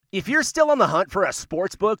If you're still on the hunt for a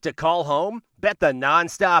sportsbook to call home, bet the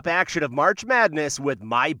nonstop action of March Madness with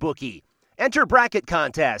MyBookie. Enter bracket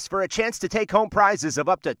contests for a chance to take home prizes of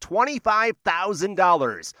up to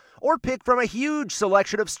 $25,000, or pick from a huge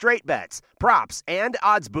selection of straight bets, props, and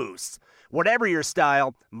odds boosts. Whatever your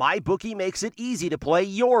style, MyBookie makes it easy to play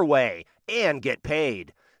your way and get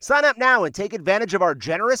paid. Sign up now and take advantage of our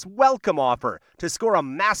generous welcome offer to score a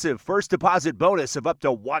massive first deposit bonus of up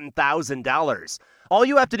to $1,000. All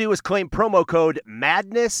you have to do is claim promo code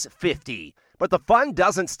MADNESS50. But the fun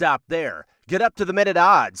doesn't stop there. Get up-to-the-minute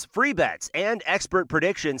odds, free bets, and expert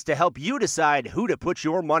predictions to help you decide who to put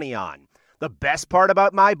your money on. The best part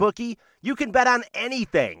about MyBookie? You can bet on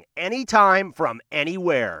anything, anytime, from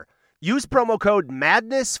anywhere. Use promo code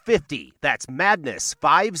MADNESS50, that's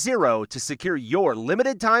MADNESS50, to secure your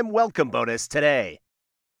limited-time welcome bonus today.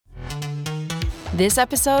 This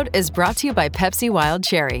episode is brought to you by Pepsi Wild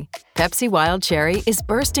Cherry. Pepsi Wild Cherry is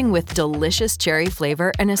bursting with delicious cherry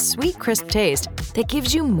flavor and a sweet, crisp taste that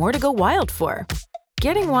gives you more to go wild for.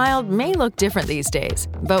 Getting wild may look different these days,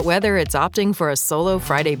 but whether it's opting for a solo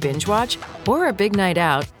Friday binge watch or a big night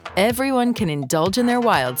out, everyone can indulge in their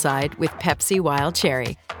wild side with Pepsi Wild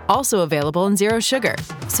Cherry. Also available in Zero Sugar.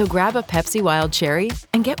 So grab a Pepsi Wild Cherry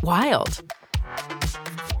and get wild.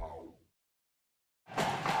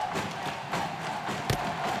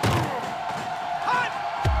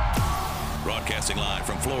 Broadcasting live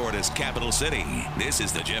from Florida's capital city, this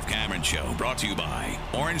is the Jeff Cameron Show, brought to you by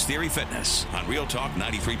Orange Theory Fitness on Real Talk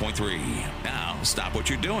 93.3. Now, stop what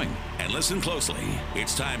you're doing and listen closely.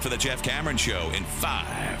 It's time for the Jeff Cameron Show in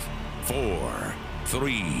 5, 4,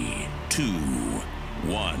 3, 2,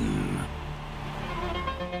 1.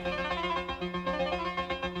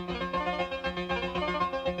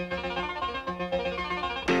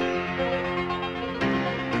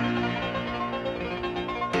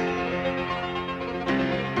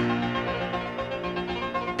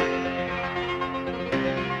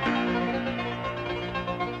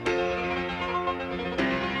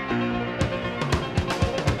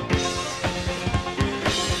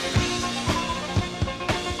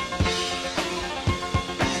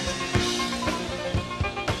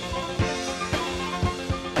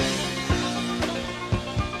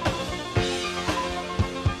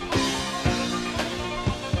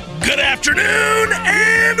 Good afternoon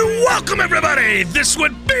and welcome, everybody. This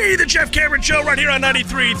would be the Jeff Cameron Show right here on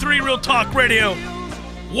 93.3 Real Talk Radio.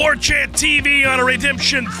 War Chant TV on a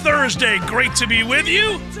Redemption Thursday. Great to be with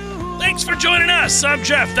you. Thanks for joining us. I'm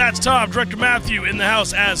Jeff. That's Tom. Director Matthew in the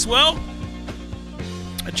house as well.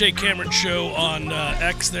 A Jay Cameron Show on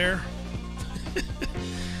X there.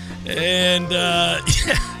 And, yeah.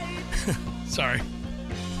 Sorry.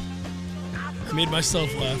 I made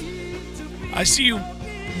myself laugh. I see you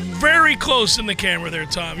very close in the camera there,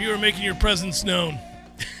 Tom. You are making your presence known.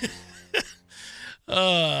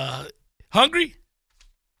 Hungry?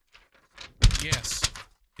 Yes.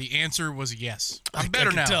 The answer was yes. I'm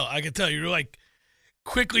better now. I can tell. You're like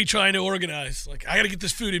quickly trying to organize. Like, I got to get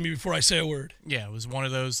this food in me before I say a word. Yeah, it was one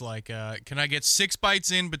of those like, can I get 6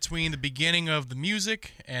 bites in between the beginning of the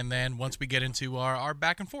music and then once we get into our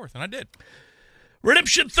back and forth? And I did.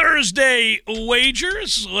 Redemption Thursday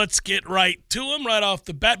wagers. Let's get right to them right off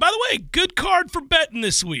the bat. By the way, good card for betting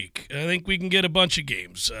this week. I think we can get a bunch of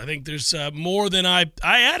games. I think there's more than I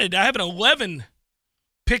added. I have an 11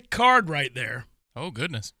 pick card right there. Oh,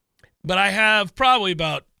 goodness. But I have probably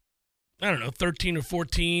about, 13 or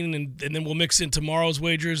 14, and then we'll mix in tomorrow's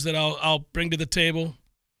wagers that I'll bring to the table.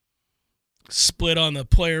 Split on the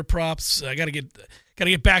player props. I got to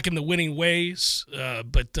get back in the winning ways.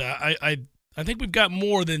 But I think we've got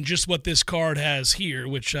more than just what this card has here,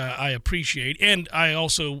 which I appreciate. And I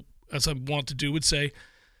also, as I want to do, would say,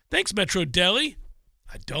 thanks, Metro Deli.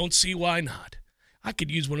 I don't see why not. I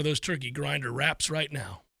could use one of those turkey grinder wraps right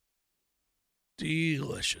now.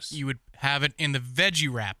 Delicious. You would have it in the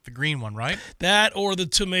veggie wrap, the green one, right? That or the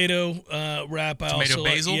tomato wrap. Tomato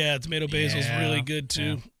basil? Tomato basil is really good,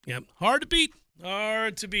 too. Yeah. Hard to beat.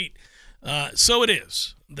 So it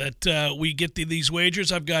is that we get these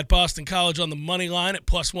wagers. I've got Boston College on the money line at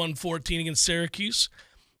plus 114 against Syracuse.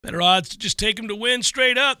 Better odds to just take them to win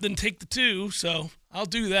straight up than take the 2, so I'll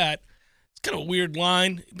do that. It's kind of a weird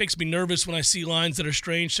line. It makes me nervous when I see lines that are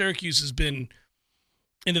strange. Syracuse has been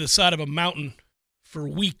into the side of a mountain for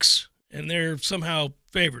weeks, and they're somehow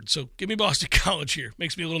favored. So give me Boston College here.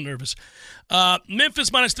 Makes me a little nervous.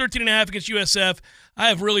 Memphis minus 13.5 against USF. I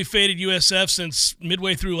have really faded USF since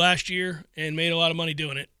midway through last year and made a lot of money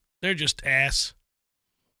doing it. They're just ass.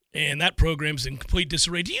 And that program's in complete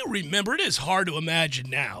disarray. Do you remember? It is hard to imagine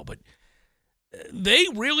now, but they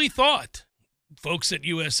really thought folks at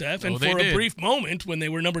USF, and they for a did. brief moment when they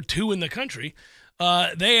were number 2 in the country,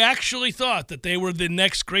 they actually thought that they were the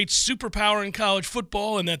next great superpower in college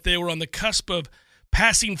football and that they were on the cusp of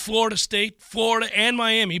passing Florida State, Florida, and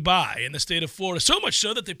Miami by in the state of Florida. So much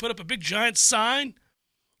so that they put up a big giant sign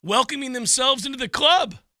welcoming themselves into the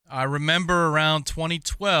club. I remember around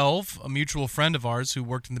 2012, a mutual friend of ours who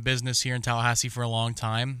worked in the business here in Tallahassee for a long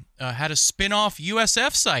time had a spin-off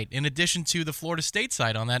USF site in addition to the Florida State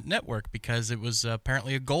site on that network because it was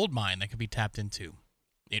apparently a gold mine that could be tapped into.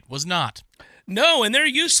 It was not. No, and they're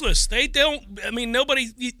useless. They don't, nobody,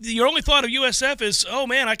 your only thought of USF is, oh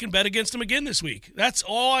man, I can bet against them again this week. That's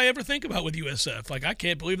all I ever think about with USF. Like, I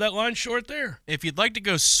can't believe that line's short there. If you'd like to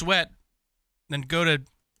go sweat, then go to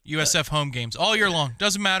USF home games all year long.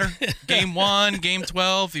 Doesn't matter. Game 1, game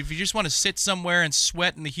 12. If you just want to sit somewhere and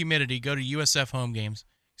sweat in the humidity, go to USF home games.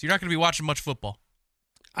 So you're not going to be watching much football.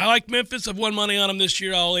 I like Memphis. I've won money on them this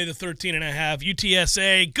year. I'll lay the 13.5.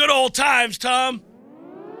 UTSA. Good old times, Tom.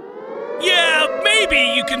 Yeah, maybe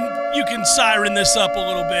you can siren this up a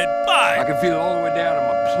little bit. But I can feel it all the way down in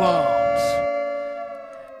my plums.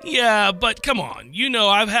 Yeah, but come on.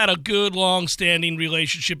 I've had a good, long-standing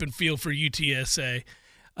relationship and feel for UTSA.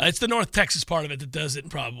 It's the North Texas part of it that does it,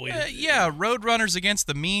 probably. Yeah, Roadrunners against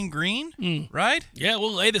the Mean Green, right? Yeah,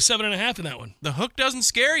 we'll lay the 7.5 in that one. The hook doesn't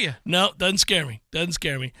scare you. No, doesn't scare me. Doesn't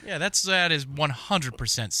scare me. Yeah, that is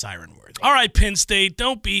 100% siren worthy. All right, Penn State,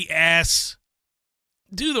 don't be ass.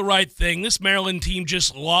 Do the right thing. This Maryland team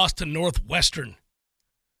just lost to Northwestern.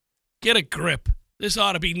 Get a grip. This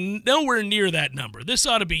ought to be nowhere near that number. This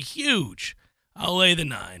ought to be huge. I'll lay the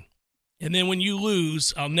 9. And then when you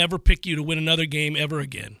lose, I'll never pick you to win another game ever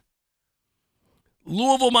again.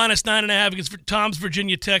 Louisville minus 9.5 against Tom's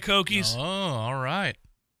Virginia Tech Hokies. Oh, all right.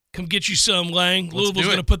 Come get you some, Lang. Let's Louisville's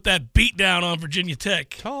going to put that beat down on Virginia Tech.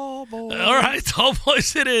 Tall boys. All right, tall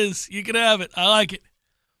boys it is. You can have it. I like it.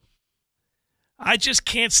 I just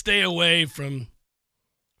can't stay away from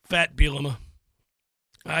Fat Bielema.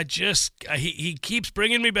 He keeps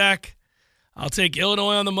bringing me back. I'll take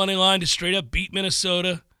Illinois on the money line to straight up beat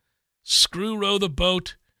Minnesota. Screw row the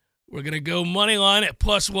boat. We're going to go money line at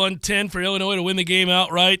plus 110 for Illinois to win the game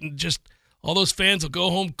outright, and just all those fans will go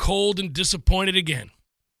home cold and disappointed again.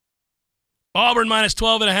 Auburn minus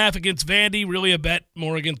 12.5 against Vandy. Really a bet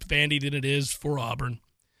more against Vandy than it is for Auburn.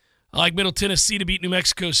 I like Middle Tennessee to beat New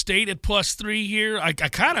Mexico State at plus 3 here. I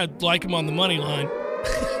kind of like them on the money line.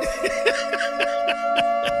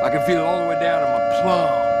 I can feel it all the way down in my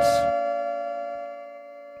plums.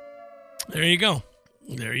 There you go.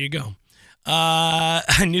 There you go.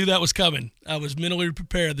 I knew that was coming. I was mentally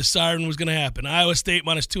prepared. The siren was going to happen. Iowa State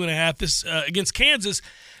minus 2.5. This against Kansas.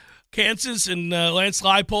 Kansas and Lance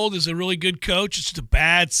Leipold is a really good coach. It's just a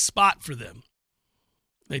bad spot for them.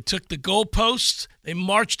 They took the goalposts, they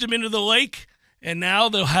marched them into the lake, and now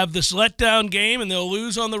they'll have this letdown game, and they'll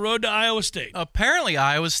lose on the road to Iowa State. Apparently,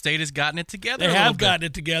 Iowa State has gotten it together. They have gotten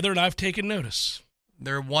it together, and I've taken notice.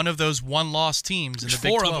 They're one of those one-loss teams in the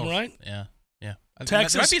Big 12. 4 of them, right? Yeah.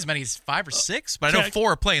 Texas, there might be as many as 5 or 6, but I know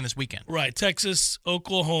 4 are playing this weekend. Right. Texas,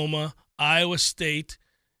 Oklahoma, Iowa State,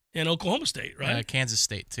 and Oklahoma State, right? Kansas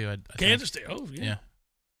State, too. I Kansas think. State. Oh, yeah. Yeah.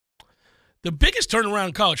 The biggest turnaround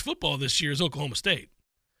in college football this year is Oklahoma State.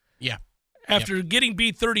 Yeah. After getting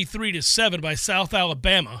beat 33-7 by South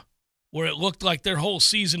Alabama, where it looked like their whole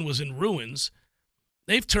season was in ruins,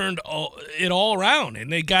 they've turned it all around,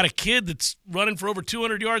 and they got a kid that's running for over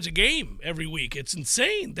 200 yards a game every week. It's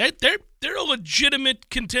insane. They're a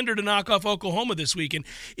legitimate contender to knock off Oklahoma this week. And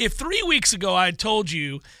if 3 weeks ago I had told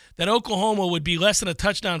you that Oklahoma would be less than a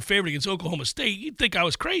touchdown favorite against Oklahoma State, you'd think I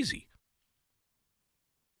was crazy.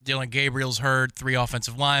 Dylan Gabriel's hurt. 3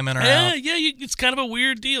 offensive linemen are out. Yeah, it's kind of a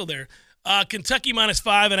weird deal there. Kentucky minus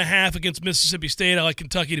 5.5 against Mississippi State. I like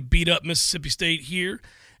Kentucky to beat up Mississippi State here.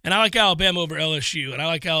 And I like Alabama over LSU. And I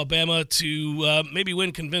like Alabama to maybe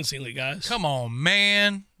win convincingly, guys. Come on,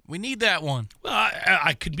 man. We need that one. Well,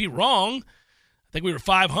 I could be wrong. I think we were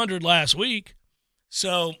 500 last week.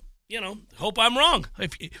 So, hope I'm wrong.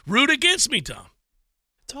 Root against me, Tom.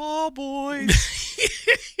 Tall boys.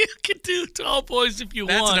 You can do tall boys if you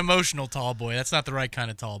want. That's an emotional tall boy. That's not the right kind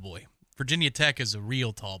of tall boy. Virginia Tech is a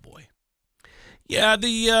real tall boy. Yeah,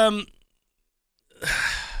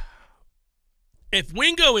 if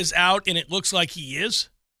Wingo is out, and it looks like he is,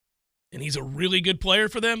 and he's a really good player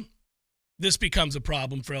for them, this becomes a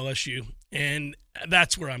problem for LSU, and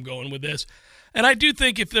that's where I'm going with this. And I do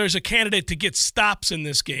think if there's a candidate to get stops in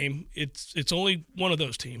this game, it's only one of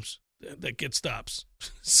those teams that gets stops.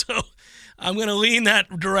 So I'm going to lean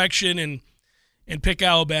that direction and pick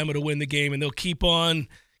Alabama to win the game, and they'll keep on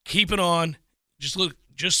keeping on. Just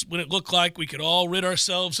just when it looked like we could all rid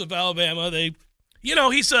ourselves of Alabama,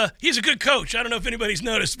 he's a good coach. I don't know if anybody's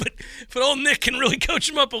noticed, but old Nick can really coach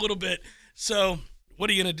him up a little bit. So what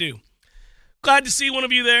are you going to do? Glad to see one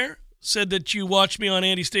of you there. Said that you watched me on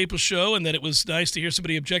Andy Staples' show and that it was nice to hear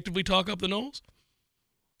somebody objectively talk up the Noles.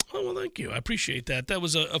 Oh, well, thank you. I appreciate that. That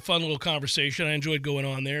was a fun little conversation. I enjoyed going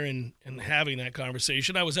on there and having that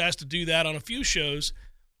conversation. I was asked to do that on a few shows.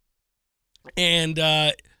 And,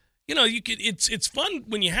 it's fun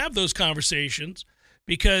when you have those conversations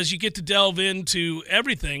because you get to delve into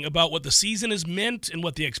everything about what the season has meant and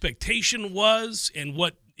what the expectation was and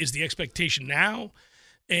what is the expectation now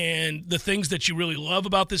and the things that you really love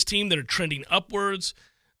about this team that are trending upwards.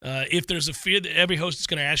 If there's a fear that every host is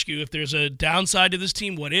going to ask you, if there's a downside to this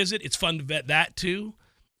team, what is it? It's fun to vet that too.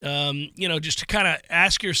 Just to kind of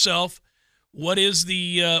ask yourself, what is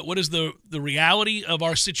the reality of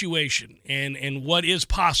our situation and what is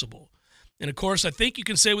possible? And of course, I think you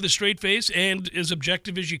can say with a straight face and as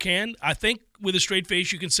objective as you can, I think with a straight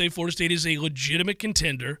face you can say Florida State is a legitimate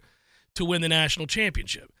contender to win the national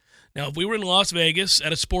championship. Now, if we were in Las Vegas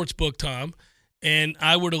at a sports book, Tom, and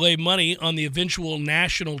I were to lay money on the eventual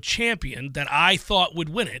national champion that I thought would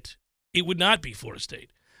win it, it would not be Florida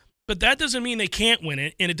State. But that doesn't mean they can't win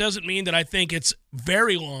it, and it doesn't mean that I think it's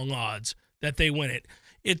very long odds that they win it.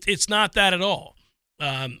 It's not that at all.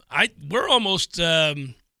 We're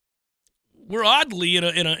oddly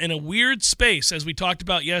in a weird space, as we talked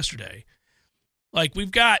about yesterday. Like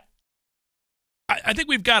I think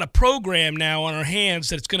we've got a program now on our hands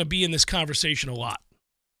that's going to be in this conversation a lot.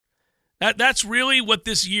 That's really what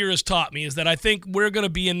this year has taught me, is that I think we're going to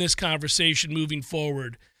be in this conversation moving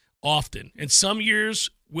forward often. And some years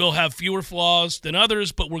we'll have fewer flaws than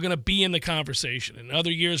others, but we're going to be in the conversation. In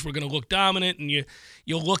other years we're going to look dominant, and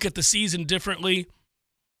you'll look at the season differently.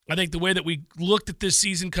 I think the way that we looked at this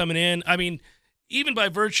season coming in, I mean, even by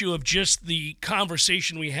virtue of just the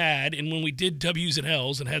conversation we had and when we did W's and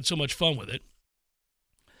L's and had so much fun with it,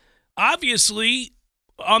 obviously,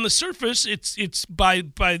 on the surface, it's by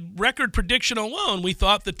record prediction alone, we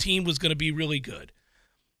thought the team was going to be really good.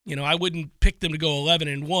 I wouldn't pick them to go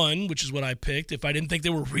 11-1, which is what I picked, if I didn't think they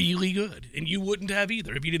were really good, and you wouldn't have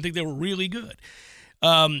either if you didn't think they were really good.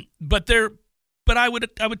 But I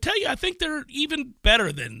would tell you, I think they're even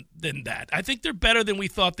better than that. I think they're better than we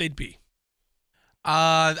thought they'd be.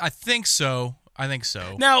 I think so.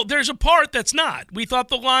 Now, there's a part that's not. We thought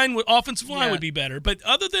the offensive line would be better, but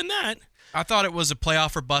other than that, I thought it was a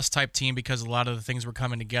playoff or bust type team because a lot of the things were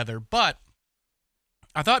coming together. But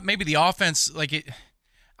I thought maybe the offense,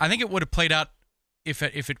 I think it would have played out if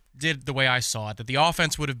it did the way I saw it, that the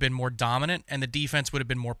offense would have been more dominant and the defense would have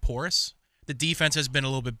been more porous. The defense has been a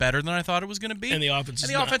little bit better than I thought it was going to be. And the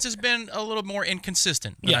offense has been a little more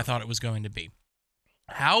inconsistent than I thought it was going to be.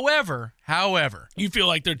 However, you feel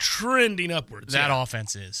like they're trending upwards. That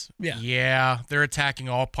offense is. Yeah, they're attacking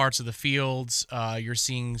all parts of the fields. You're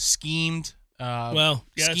seeing schemed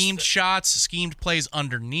shots, schemed plays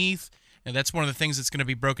underneath. And that's one of the things that's going to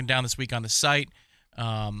be broken down this week on the site.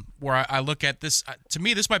 Where I look at this, to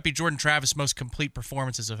me, this might be Jordan Travis' most complete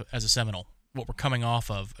performance as a Seminole, what we're coming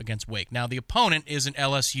off of against Wake. Now, the opponent isn't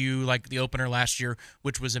LSU like the opener last year,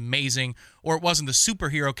 which was amazing, or it wasn't the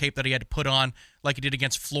superhero cape that he had to put on like he did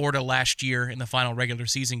against Florida last year in the final regular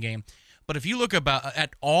season game. But if you look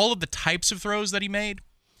at all of the types of throws that he made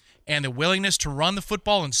and the willingness to run the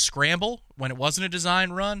football and scramble when it wasn't a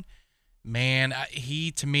design run, man,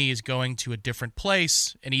 he, to me, is going to a different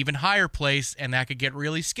place, an even higher place, and that could get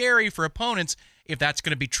really scary for opponents if that's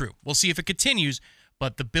going to be true. We'll see if it continues,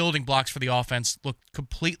 but the building blocks for the offense look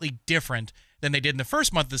completely different than they did in the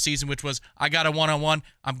first month of the season, which was, I got a one-on-one,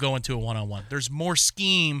 I'm going to a one-on-one. There's more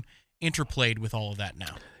scheme interplayed with all of that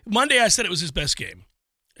now. Monday, I said it was his best game,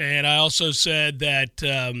 and I also said that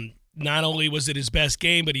not only was it his best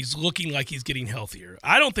game, but he's looking like he's getting healthier.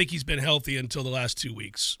 I don't think he's been healthy until the last 2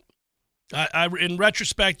 weeks. In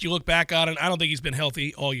retrospect, you look back on it, I don't think he's been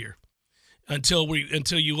healthy all year until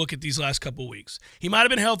you look at these last couple of weeks. He might have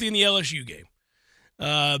been healthy in the LSU game.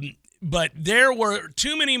 But there were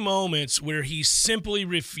too many moments where he simply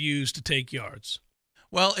refused to take yards.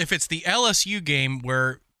 Well, if it's the LSU game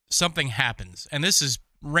where something happens, and this is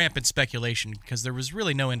rampant speculation because there was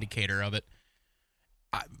really no indicator of it,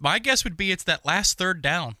 my guess would be it's that last third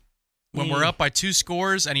down. When we're up by 2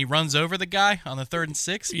 scores and he runs over the guy on the 3rd and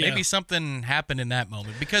 6, maybe something happened in that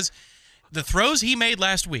moment. Because the throws he made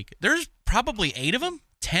last week, there's probably 8 of them,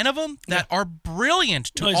 10 of them that are brilliant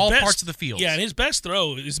to all parts of the field. Yeah, and his best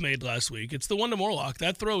throw is made last week. It's the one to Morlock.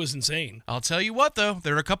 That throw is insane. I'll tell you what, though.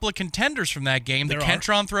 There are a couple of contenders from that game. The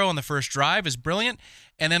Kentron throw on the first drive is brilliant.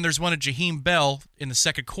 And then there's one of Jaheim Bell in the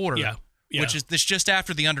second quarter which is this just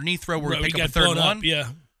after the underneath throw where we pick up a third one. Yeah.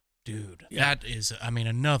 Dude, that is,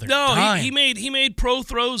 another No, time. he made pro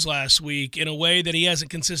throws last week in a way that he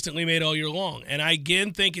hasn't consistently made all year long. And I,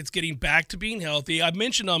 again, think it's getting back to being healthy. I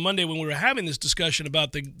mentioned on Monday when we were having this discussion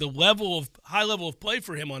about the high level of play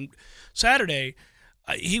for him on Saturday,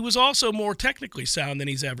 he was also more technically sound than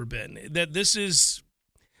he's ever been.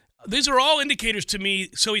 These are all indicators to me,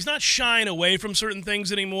 so he's not shying away from certain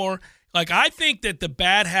things anymore. Like, I think that the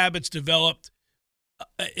bad habits developed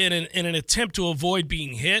in an attempt to avoid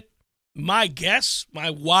being hit. My guess, my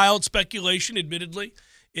wild speculation, admittedly,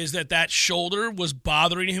 is that shoulder was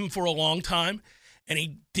bothering him for a long time, and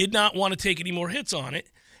he did not want to take any more hits on it.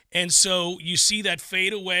 And so you see that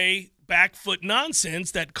fadeaway back foot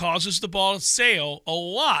nonsense that causes the ball to sail a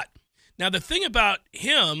lot. Now, the thing about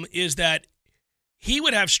him is that he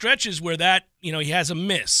would have stretches where he has a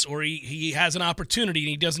miss or he has an opportunity and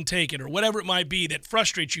he doesn't take it or whatever it might be that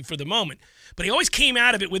frustrates you for the moment. But he always came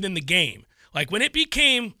out of it within the game. Like when it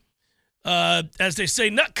became, as they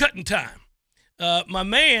say, nut cutting time, my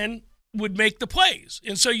man would make the plays.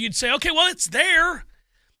 And so you'd say, okay, well, it's there.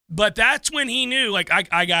 But that's when he knew, like,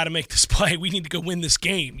 I got to make this play. We need to go win this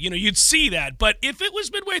game. You'd see that. But if it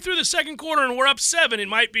was midway through the second quarter and we're up 7, it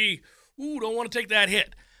might be, don't want to take that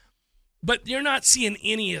hit. But you're not seeing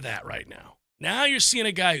any of that right now. Now you're seeing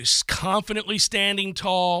a guy who's confidently standing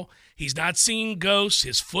tall. He's not seeing ghosts.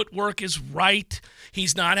 His footwork is right.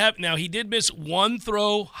 He's not now he did miss one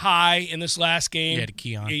throw high in this last game.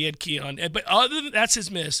 He had Keon. But that's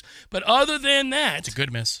his miss. But other than that, it's a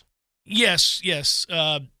good miss. Yes.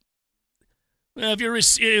 If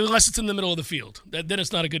unless it's in the middle of the field, then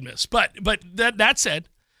it's not a good miss. But that said,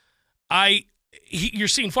 you're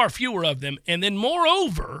seeing far fewer of them, and then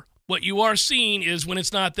moreover, what you are seeing is when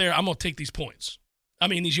it's not there, I'm going to take these points.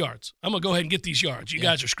 These yards. I'm going to go ahead and get these yards. You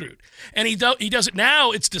guys are screwed. And he does it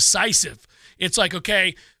now. It's decisive. It's like,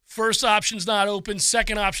 okay, first option's not open.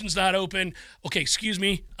 Second option's not open. Okay, excuse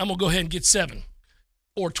me. I'm going to go ahead and get 7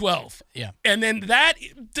 or 12. Yeah. And then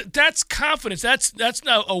that's confidence. That's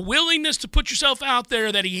now a willingness to put yourself out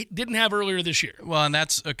there that he didn't have earlier this year. Well, and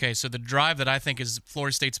that's okay. So the drive that I think is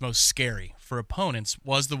Florida State's most scary for opponents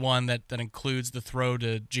was the one that includes the throw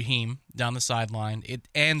to Jaheim down the sideline. It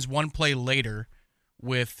ends one play later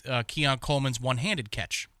with Keon Coleman's one-handed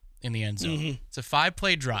catch in the end zone. Mm-hmm. It's a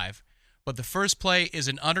 5-play drive, but the first play is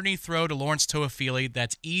an underneath throw to Lawrence Toafili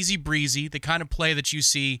that's easy breezy, the kind of play that you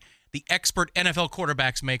see the expert NFL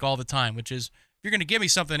quarterbacks make all the time, which is, if you're going to give me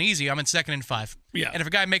something easy, I'm in 2nd and 5. Yeah. And if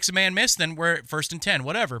a guy makes a man miss, then we're at 1st and 10,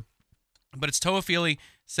 whatever. But it's Toafili,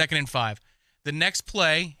 2nd and 5. The next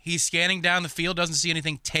play, he's scanning down the field, doesn't see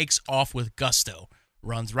anything, takes off with gusto.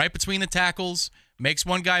 Runs right between the tackles, makes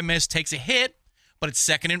one guy miss, takes a hit, but it's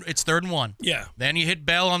 3rd and 1. Yeah. Then you hit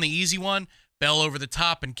Bell on the easy one, Bell over the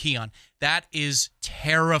top, and Keon. That is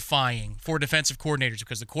terrifying for defensive coordinators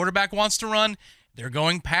because the quarterback wants to run. They're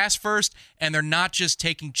going pass first, and they're not just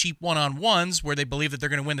taking cheap one-on-ones where they believe that they're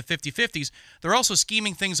going to win the 50-50s. They're also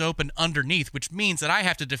scheming things open underneath, which means that I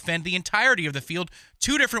have to defend the entirety of the field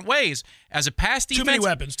 2 different ways. As a pass defense.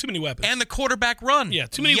 Too many weapons. And the quarterback run. Yeah,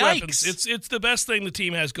 too many weapons. It's the best thing the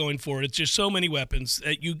team has going for it. It's just so many weapons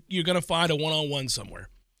that you're going to find a one-on-one somewhere.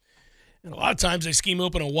 And a lot of times they scheme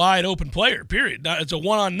open a wide-open player, period. It's a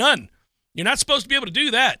one-on-none. You're not supposed to be able to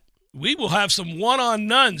do that. We will have some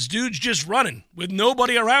one-on-nones, dudes just running with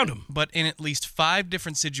nobody around them. But in at least 5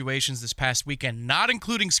 different situations this past weekend, not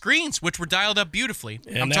including screens, which were dialed up beautifully.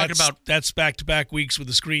 And talking about that's back-to-back weeks with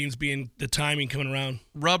the screens being the timing coming around.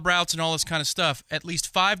 Rub routes and all this kind of stuff. At least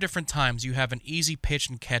 5 different times you have an easy pitch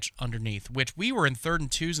and catch underneath, which we were in 3rd and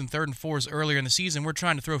 2s and 3rd and 4s earlier in the season. We're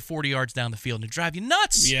trying to throw 40 yards down the field and it drive you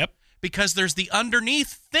nuts. Yep. Because there's the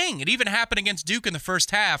underneath thing. It even happened against Duke in the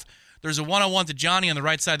first half. There's a one-on-one to Johnny on the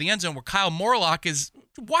right side of the end zone where Kyle Morlock is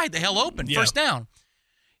wide the hell open, first down.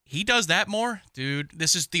 He does that more. Dude,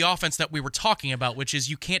 this is the offense that we were talking about, which is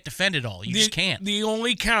you can't defend it all. You just can't. The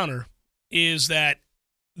only counter is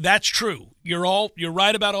that's true. You're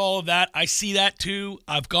right about all of that. I see that too.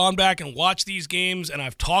 I've gone back and watched these games, and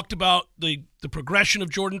I've talked about the progression of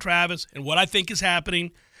Jordan Travis and what I think is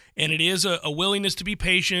happening, and it is a willingness to be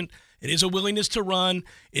patient. It is a willingness to run.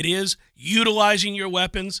 It is utilizing your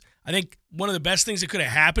weapons. I think one of the best things that could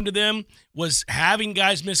have happened to them was having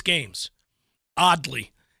guys miss games,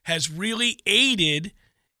 oddly, has really aided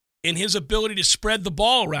in his ability to spread the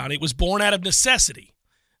ball around. It was born out of necessity,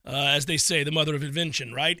 as they say, the mother of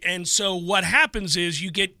invention, right? And so what happens is you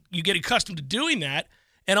get accustomed to doing that,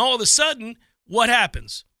 and all of a sudden, what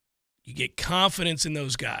happens? You get confidence in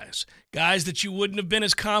those guys that you wouldn't have been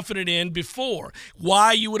as confident in before.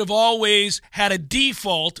 Why you would have always had a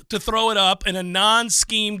default to throw it up in a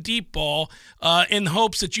non-scheme deep ball in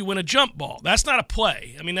hopes that you win a jump ball. That's not a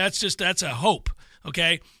play. I mean, that's a hope,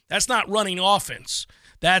 okay? That's not running offense.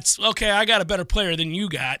 That's, okay, I got a better player than you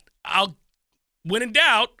got. When in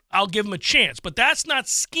doubt, I'll give him a chance. But that's not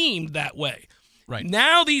schemed that way. Right.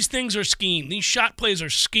 Now these things are schemed. These shot plays are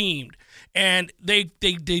schemed. And they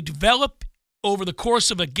develop over the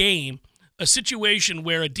course of a game a situation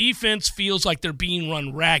where a defense feels like they're being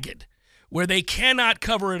run ragged, where they cannot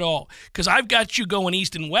cover it all. Because I've got you going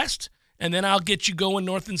east and west, and then I'll get you going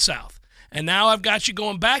north and south. And now I've got you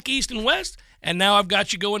going back east and west, and now I've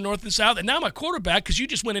got you going north and south. And now my quarterback, because you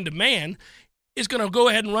just went into man, is going to go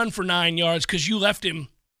ahead and run for 9 yards because you left him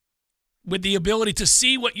with the ability to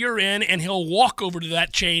see what you're in, and he'll walk over to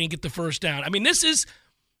that chain and get the first down. I mean, this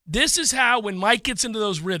is how, when Mike gets into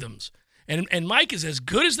those rhythms, and Mike is as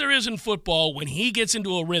good as there is in football when he gets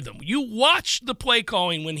into a rhythm. You watch the play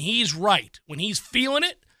calling when he's right, when he's feeling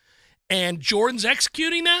it, and Jordan's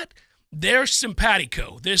executing that, there's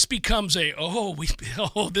simpatico. This becomes I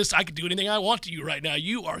can do anything I want to you right now.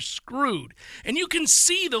 You are screwed. And you can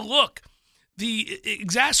see the look, the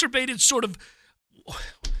exacerbated sort of,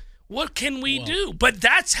 what can we do? But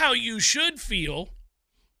that's how you should feel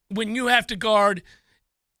when you have to guard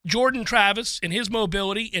Jordan Travis and his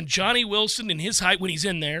mobility and Johnny Wilson and his height when he's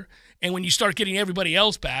in there, and when you start getting everybody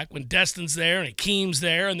else back, when Destin's there and Akeem's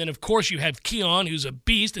there, and then, of course, you have Keon, who's a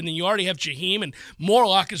beast, and then you already have Jaheim, and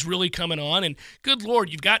Morlock is really coming on, and good Lord,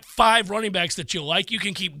 you've got 5 running backs that you like. You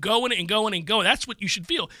can keep going and going and going. That's what you should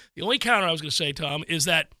feel. The only counter I was going to say, Tom, is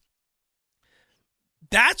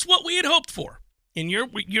that's what we had hoped for, and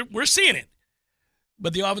we're seeing it.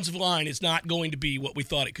 But the offensive line is not going to be what we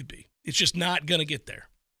thought it could be. It's just not going to get there.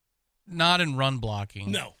 Not in run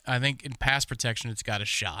blocking. No. I think in pass protection, it's got a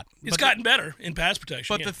shot. It's gotten better in pass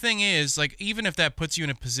protection. But the thing is, like, even if that puts you in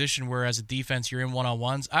a position where as a defense you're in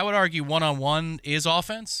one-on-ones, I would argue one-on-one is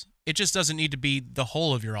offense. It just doesn't need to be the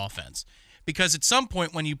whole of your offense. Because at some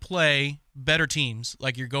point when you play better teams,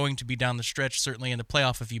 like you're going to be down the stretch, certainly in the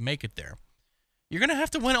playoff if you make it there, you're going to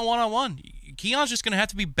have to win a one-on-one. Keon's just going to have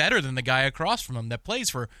to be better than the guy across from him that plays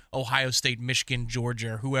for Ohio State, Michigan,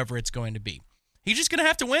 Georgia, or whoever it's going to be. He's just going to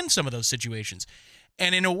have to win some of those situations.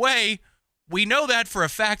 And in a way, we know that for a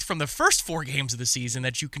fact from the first 4 games of the season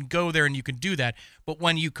that you can go there and you can do that. But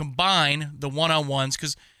when you combine the one-on-ones,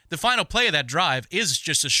 because the final play of that drive is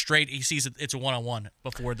just a straight, he sees it's a one-on-one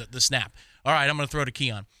before the snap. All right, I'm going to throw to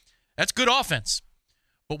Keon. That's good offense.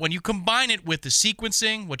 But when you combine it with the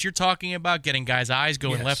sequencing, what you're talking about, getting guys' eyes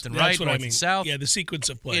going left and right, north and south. Yeah, the sequence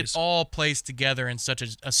of plays. It all plays together in such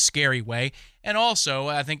a scary way. And also,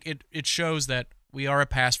 I think it shows that we are a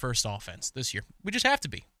pass-first offense this year. We just have to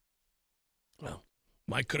be. Well,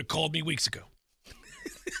 Mike could have called me weeks ago.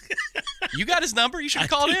 You got his number? You should have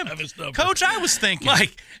called him. Have his number. Coach, I was thinking.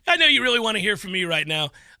 Mike, I know you really want to hear from me right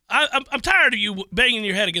now. I'm tired of you banging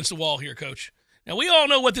your head against the wall here, Coach. Now, we all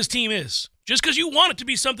know what this team is. Just because you want it to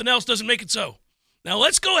be something else doesn't make it so. Now,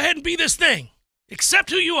 let's go ahead and be this thing. Accept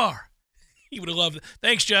who you are. He would have loved it.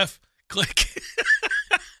 Thanks, Jeff. Click.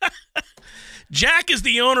 Jack is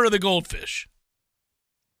the owner of the Goldfish.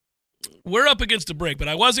 We're up against a break, but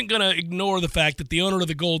I wasn't going to ignore the fact that the owner of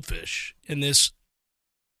the Goldfish in this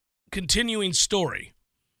continuing story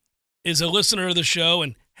is a listener of the show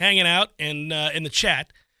and hanging out and in the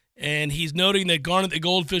chat. And he's noting that Garnet the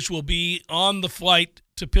Goldfish will be on the flight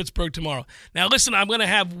to Pittsburgh tomorrow. Now, listen, I'm going to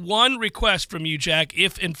have one request from you, Jack,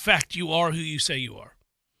 if, in fact, you are who you say you are.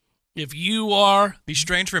 If you are... Be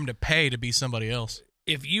strange for him to pay to be somebody else.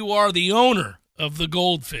 If you are the owner of the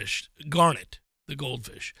Goldfish, Garnet the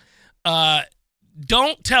Goldfish,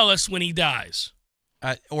 don't tell us when he dies.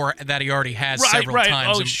 Or that he already has several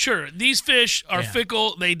times. Oh, sure. These fish are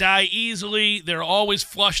fickle. They die easily. They're always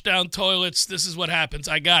flushed down toilets. This is what happens.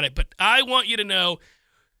 I got it. But I want you to know,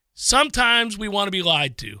 sometimes we want to be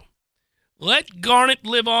lied to. Let Garnet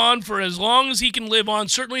live on for as long as he can live on,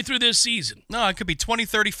 certainly through this season. No, it could be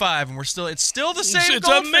 2035, and it's still the same It's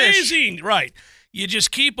Goldfish. Amazing. Right. You just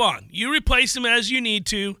keep on. You replace him as you need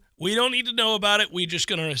to. We don't need to know about it. We're just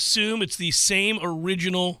going to assume it's the same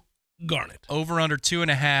original Garnet. Over under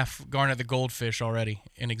 2.5 Garnet the Goldfish already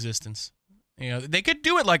in existence. You know, they could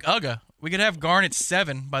do it like Uga. We could have Garnet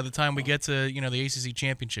 7 by the time we get to, the ACC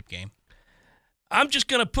championship game. I'm just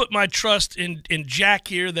going to put my trust in Jack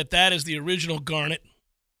here that is the original Garnet.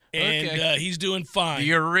 And he's doing fine.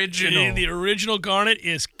 The original. The original Garnet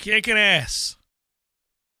is kicking ass.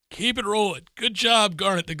 Keep it rolling. Good job,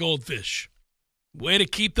 Garnet the Goldfish. Way to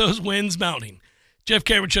keep those wins mounting. Jeff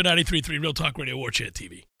Cameron Show 93.3 Real Talk Radio War Chant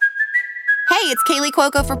TV. Hey, it's Kaylee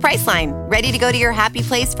Cuoco for Priceline. Ready to go to your happy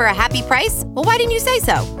place for a happy price? Well, why didn't you say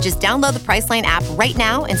so? Just download the Priceline app right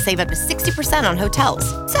now and save up to 60% on hotels.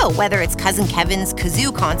 So whether it's Cousin Kevin's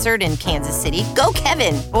Kazoo Concert in Kansas City, go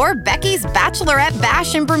Kevin, or Becky's Bachelorette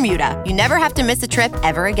Bash in Bermuda, you never have to miss a trip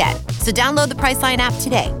ever again. So download the Priceline app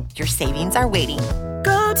today. Your savings are waiting.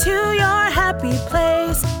 Go to your happy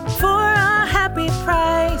place for a happy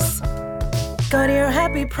price. Go to your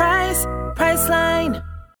happy price, Priceline.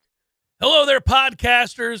 Hello there,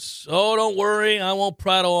 podcasters. Oh, don't worry. I won't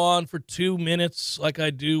prattle on for 2 minutes like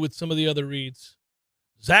I do with some of the other reads.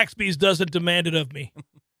 Zaxby's doesn't demand it of me.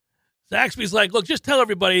 Zaxby's like, look, just tell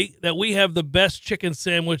everybody that we have the best chicken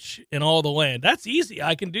sandwich in all the land. That's easy.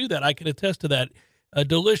 I can do that. I can attest to that. A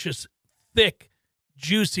delicious, thick,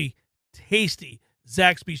 juicy, tasty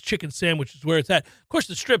Zaxby's chicken sandwich is where it's at. Of course,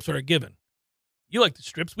 the strips are a given. You like the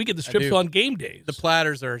strips. We get the strips on game days. The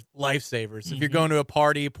platters are lifesavers. Mm-hmm. If you're going to a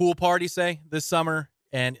party, a pool party, say, this summer,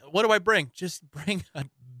 and what do I bring? Just bring a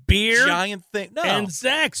beer giant thing. No. And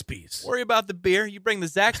Zaxby's. Worry about the beer. You bring the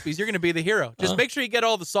Zaxby's, you're going to be the hero. Just make sure you get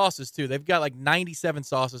all the sauces, too. They've got like 97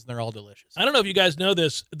 sauces, and they're all delicious. I don't know if you guys know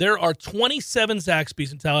this. There are 27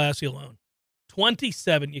 Zaxby's in Tallahassee alone.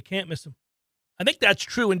 27. You can't miss them. I think that's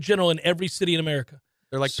true in general in every city in America.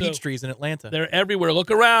 They're like peach trees in Atlanta. They're everywhere.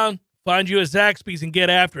 Look around. Find you a Zaxby's and get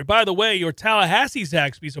after it. By the way, your Tallahassee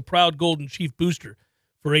Zaxby's a proud Golden Chief booster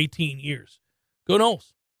for 18 years. Go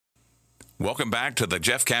Noles. Welcome back to the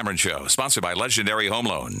Jeff Cameron Show, sponsored by Legendary Home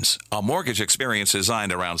Loans, a mortgage experience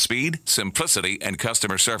designed around speed, simplicity, and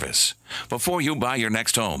customer service. Before you buy your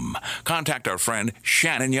next home, contact our friend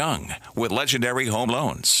Shannon Young with Legendary Home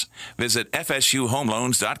Loans. Visit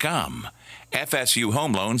FSUHomeLoans.com.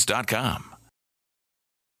 FSUHomeLoans.com.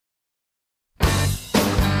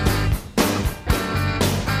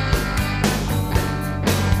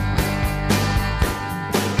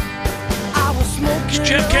 It's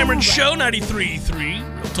Jeff Cameron Show,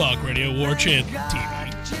 93.3, Real Talk Radio, War Chant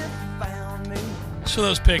TV. So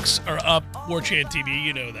those picks are up, War Chant TV,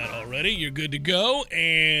 you know that already. You're good to go,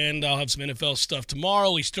 and I'll have some NFL stuff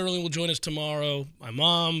tomorrow. Lee Sterling will join us tomorrow. My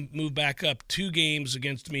mom moved back up 2 games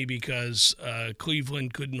against me because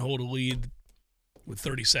Cleveland couldn't hold a lead with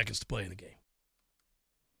 30 seconds to play in the game.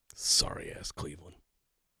 Sorry-ass Cleveland.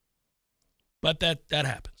 But that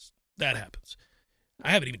happens. That happens. I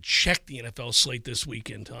haven't even checked the NFL slate this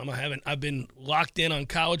weekend, Tom. I've been locked in on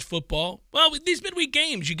college football. Well, with these midweek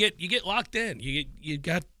games, you get locked in. You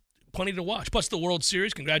got plenty to watch. Plus the World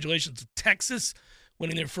Series. Congratulations to Texas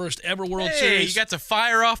winning their first ever World Series. You got to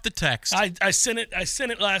fire off the text. I sent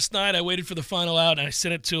it last night. I waited for the final out, and I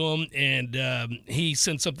sent it to him, and he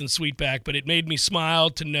sent something sweet back. But it made me smile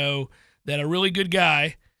to know that a really good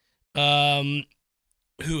guy,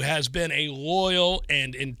 who has been a loyal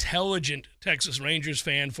and intelligent Texas Rangers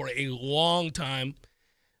fan for a long time.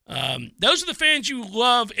 Those are the fans you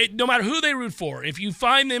love, no matter who they root for. If you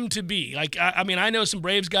find them to be, like, I know some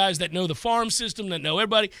Braves guys that know the farm system, that know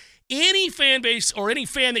everybody. Any fan base or any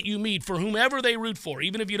fan that you meet for whomever they root for,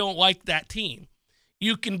 even if you don't like that team,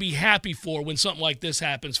 you can be happy for when something like this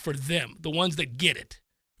happens for them, the ones that get it.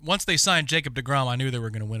 Once they signed Jacob deGrom, I knew they were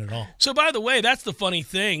going to win it all. So, by the way, that's the funny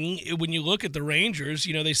thing. When you look at the Rangers,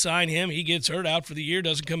 they sign him. He gets hurt out for the year,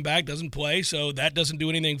 doesn't come back, doesn't play, so that doesn't do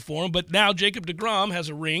anything for him. But now Jacob deGrom has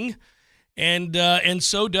a ring, and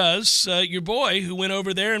so does your boy, who went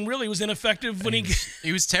over there and really was ineffective when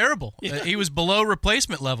he was terrible. Yeah. He was below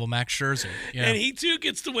replacement level, Max Scherzer. Yeah. And he, too,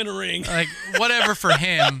 gets to win a ring. Like, whatever for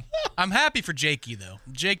him. I'm happy for Jakey, though.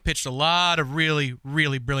 Jake pitched a lot of really,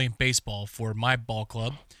 really brilliant baseball for my ball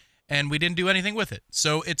club, and we didn't do anything with it.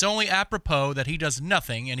 So it's only apropos that he does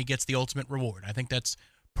nothing and he gets the ultimate reward. I think that's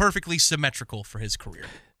perfectly symmetrical for his career.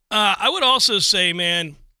 I would also say,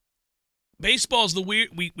 man, baseball is the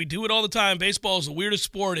weird. We do it all the time. Baseball is the weirdest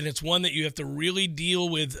sport, and it's one that you have to really deal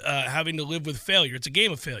with having to live with failure. It's a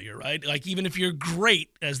game of failure, right? Like, even if you're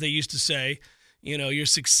great, as they used to say, you're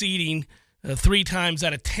succeeding 3 times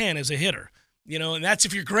out of 10 as a hitter, and that's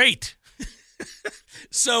if you're great.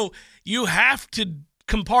 So you have to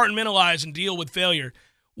compartmentalize and deal with failure.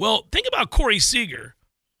 Well, think about Corey Seager,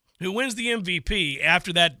 who wins the MVP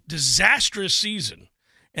after that disastrous season.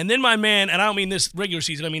 And then my man, and I don't mean this regular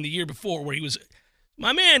season, I mean the year before, where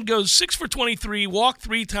my man goes 6 for 23, walked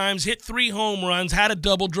 3 times, hit 3 home runs, had a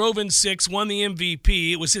double, drove in 6, won the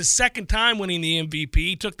MVP. It was his second time winning the MVP.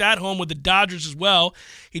 He took that home with the Dodgers as well.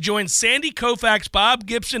 He joined Sandy Koufax, Bob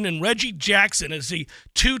Gibson, and Reggie Jackson as the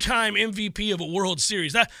 2-time MVP of a World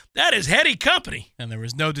Series. That is heady company. And there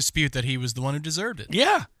was no dispute that he was the one who deserved it.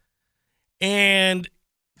 Yeah. And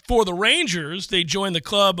for the Rangers, they joined the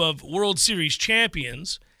club of World Series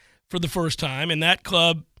champions for the first time, and that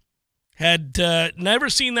club Had never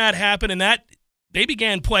seen that happen, and that they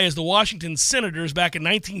began play as the Washington Senators back in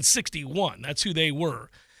 1961. That's who they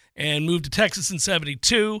were, and moved to Texas in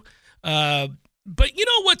 72. But you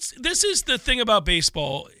know this is the thing about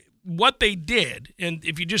baseball. What they did, and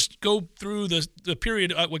if you just go through the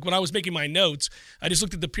period, like when I was making my notes, I just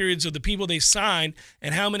looked at the periods of the people they signed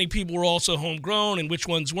and how many people were also homegrown and which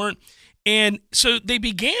ones weren't. And so they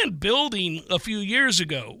began building a few years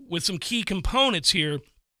ago with some key components here.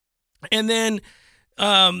 And then,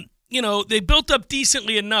 they built up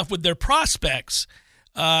decently enough with their prospects.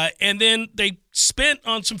 And then they spent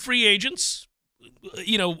on some free agents,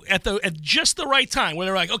 at just the right time where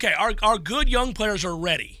they're like, okay, our good young players are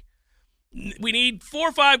ready. We need 4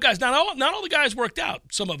 or 5 guys. Not all the guys worked out.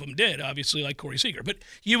 Some of them did, obviously, like Corey Seager. But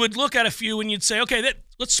you would look at a few and you'd say, okay,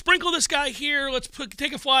 let's sprinkle this guy here. Let's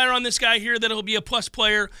take a flyer on this guy here that'll be a plus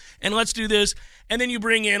player, and let's do this. And then you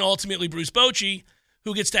bring in, ultimately, Bruce Bochy,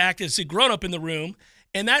 who gets to act as a grown-up in the room.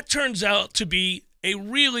 And that turns out to be a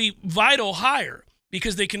really vital hire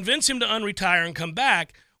because they convince him to unretire and come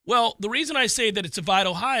back. Well, the reason I say that it's a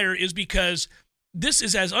vital hire is because this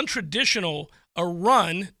is as untraditional a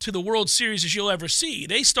run to the World Series as you'll ever see.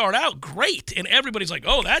 They start out great, and everybody's like,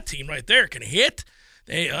 oh, that team right there can hit.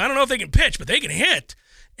 I don't know if they can pitch, but they can hit.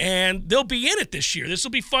 And they'll be in it this year. This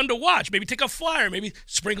will be fun to watch. Maybe take a flyer. Maybe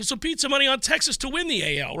sprinkle some pizza money on Texas to win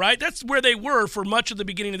the AL, right? That's where they were for much of the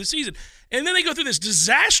beginning of the season. And then they go through this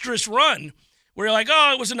disastrous run where you're like,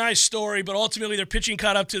 oh, it was a nice story, but ultimately their pitching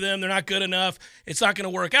caught up to them. They're not good enough. It's not going to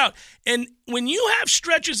work out. And when you have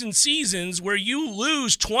stretches in seasons where you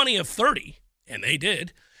lose 20 of 30, and they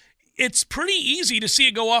did, it's pretty easy to see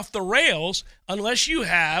it go off the rails unless you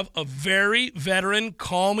have a very veteran,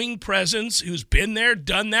 calming presence who's been there,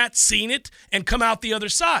 done that, seen it, and come out the other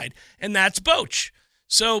side. And that's Boch.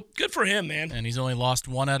 So good for him, man. And he's only lost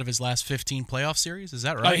 1 out of his last 15 playoff series. Is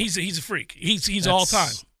that right? He's a freak. He's all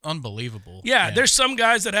time. Unbelievable. Yeah, there's some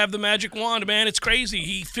guys that have the magic wand, man. It's crazy.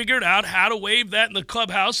 He figured out how to wave that in the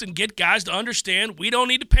clubhouse and get guys to understand we don't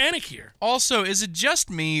need to panic here. Also, is it just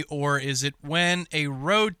me, or is it when a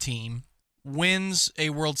road team wins a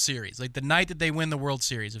World Series, like the night that they win the World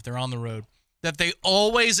Series, if they're on the road, that they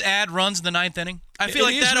always add runs in the 9th inning? I feel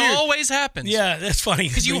like that weird. Always happens. Yeah, that's funny.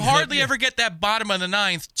 Because you hardly ever get that bottom of the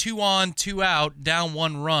 9th, 2 on, 2 out, down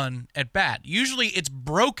 1 run at bat. Usually it's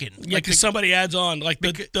broken. Yeah, because somebody adds on, like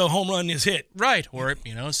the home run is hit. Right. Or,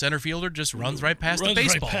 center fielder just runs right past the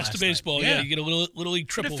baseball. Right past the baseball, yeah. You get a little league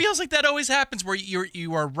triple. But it feels like that always happens where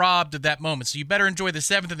you are robbed of that moment. So you better enjoy the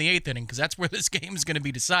 7th and the 8th inning because that's where this game is going to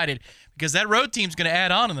be decided because that road team's going to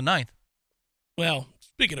add on in the 9th. Well,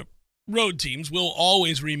 speaking of road teams, we'll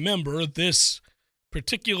always remember this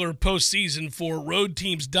particular postseason for road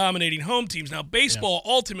teams dominating home teams. Now, baseball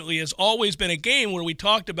ultimately has always been a game where we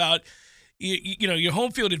talked about, your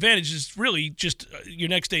home field advantage is really just your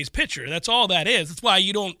next day's pitcher. That's all that is. That's why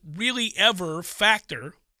you don't really ever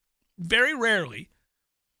factor, very rarely.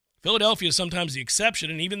 Philadelphia is sometimes the exception,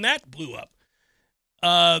 and even that blew up.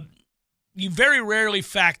 You very rarely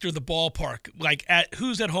factor the ballpark, like at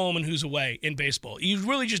who's at home and who's away in baseball. You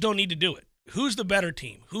really just don't need to do it. Who's the better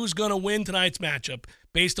team? Who's going to win tonight's matchup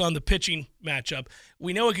based on the pitching matchup?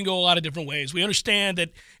 We know it can go a lot of different ways. We understand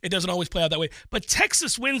that it doesn't always play out that way. But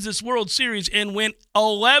Texas wins this World Series and went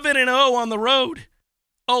 11-0 on the road.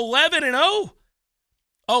 11-0?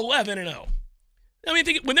 11-0. I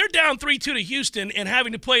mean, when they're down 3-2 to Houston and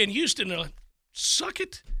having to play in Houston, they're like, suck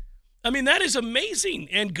it. I mean, that is amazing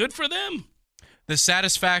and good for them. The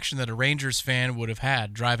satisfaction that a Rangers fan would have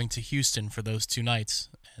had driving to Houston for those 2 nights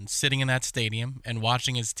and sitting in that stadium and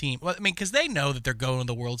watching his team. Well, I mean, because they know that they're going to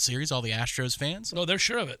the World Series, all the Astros fans. No, they're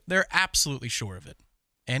sure of it. They're absolutely sure of it.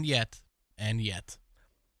 And yet.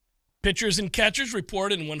 Pitchers and catchers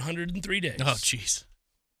reported in 103 days. Oh, jeez.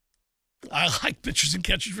 I like pitchers and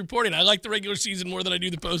catchers reporting. I like the regular season more than I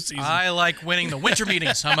do the postseason. I like winning the winter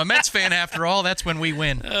meetings. I'm a Mets fan after all. That's when we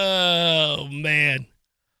win. Oh, man.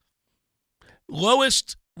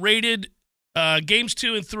 Lowest rated games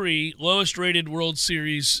 2 and 3, lowest rated World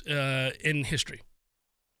Series in history.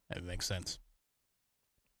 That makes sense.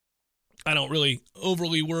 I don't really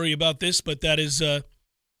overly worry about this, but that's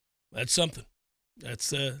something.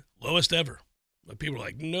 That's lowest ever. But people are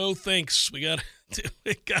like, no thanks. We got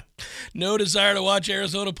no desire to watch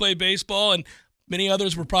Arizona play baseball, and many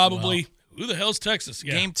others were probably, who the hell's Texas?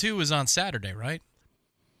 Yeah. Game 2 is on Saturday, right?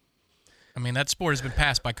 I mean, that sport has been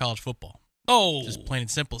passed by college football. Oh. Just plain and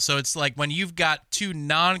simple. So it's like when you've got 2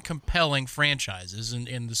 non-compelling franchises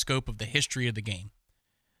in the scope of the history of the game,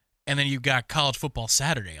 and then you've got college football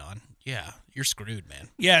Saturday on, yeah, you're screwed, man.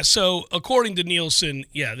 Yeah, so according to Nielsen,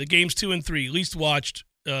 the games 2 and 3, least watched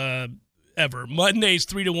ever. Monday's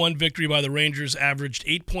 3-1 victory by the Rangers averaged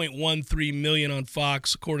 $8.13 million on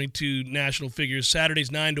Fox, according to national figures. Saturday's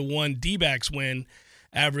 9-1 D-backs win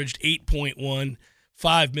averaged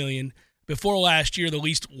 $8.15 million. Before last year, the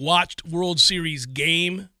least watched World Series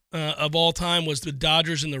game of all time was the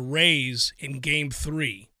Dodgers and the Rays in Game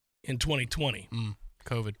 3 in 2020.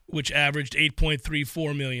 COVID. Which averaged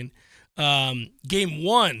 $8.34 million. Game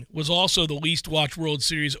 1 was also the least watched World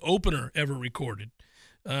Series opener ever recorded.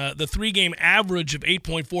 The 3-game average of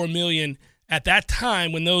 $8.4 million at that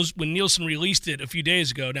time when Nielsen released it a few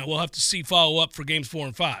days ago. Now, we'll have to see follow-up for Games 4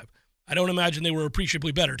 and 5. I don't imagine they were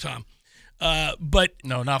appreciably better, Tom. But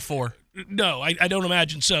no, not 4. No, I don't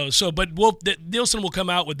imagine so. But Nielsen will come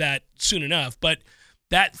out with that soon enough. But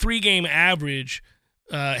that 3-game average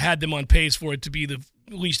had them on pace for it to be the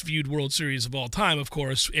least viewed World Series of all time, of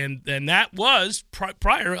course. And that was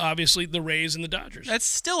prior, obviously, the Rays and the Dodgers. That's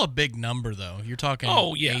still a big number, though. You're talking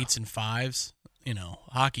 8s and 5s. You know,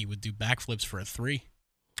 hockey would do backflips for a 3.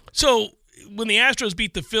 So when the Astros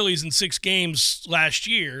beat the Phillies in 6 games last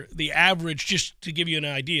year, the average, just to give you an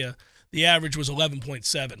idea, the average was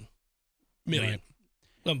 11.7 million.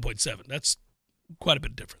 Right. 11.7. That's quite a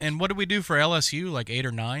bit different. And what did we do for LSU, like 8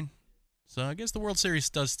 or 9? So I guess the World Series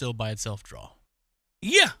does still by itself draw.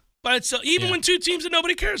 Yeah, by itself. Even when 2 teams that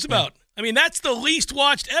nobody cares about. Yeah. I mean, that's the least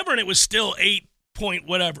watched ever, and it was still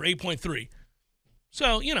 8.3.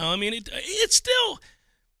 So, you know, I mean, it's still...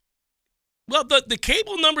 Well, the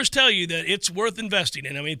cable numbers tell you that it's worth investing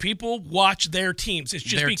in. I mean, people watch their teams. It's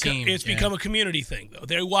just become a community thing, though.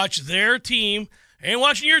 They watch their team. They ain't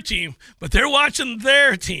watching your team, but they're watching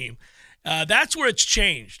their team. That's where it's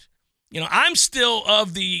changed. You know, I'm still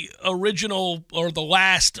of the original or the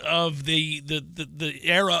last of the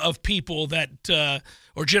era of people that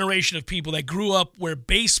or generation of people that grew up where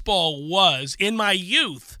baseball was, in my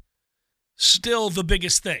youth, still the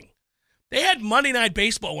biggest thing. They had Monday Night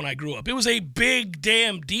Baseball when I grew up. It was a big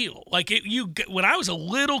damn deal. Like when I was a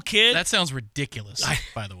little kid. That sounds ridiculous,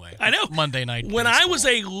 by the way. I know. Monday Night When Baseball. I was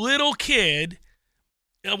a little kid,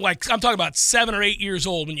 like I'm talking about 7 or 8 years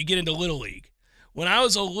old when you get into Little League. When I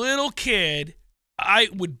was a little kid, I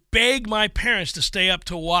would beg my parents to stay up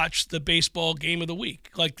to watch the baseball game of the week.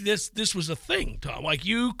 Like this was a thing, Tom. Like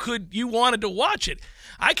you wanted to watch it.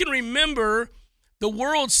 I can remember the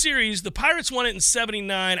World Series. The Pirates won it in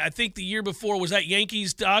 '79. I think the year before was that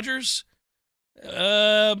Yankees-Dodgers.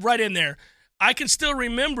 Right in there. I can still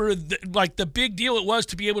remember the big deal it was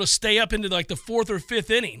to be able to stay up into like the 4th or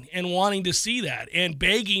 5th inning and wanting to see that and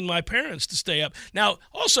begging my parents to stay up. Now,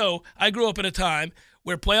 also, I grew up at a time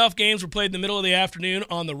where playoff games were played in the middle of the afternoon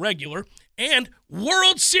on the regular, and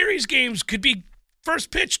World Series games could be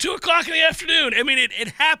first pitch 2 o'clock in the afternoon. I mean, it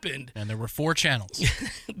happened. And there were 4 channels.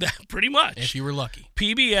 Pretty much. If you were lucky.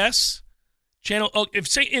 PBS,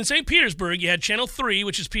 in St. Petersburg, you had Channel 3,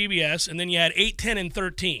 which is PBS, and then you had 8, 10, and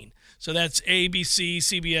 13. So that's ABC,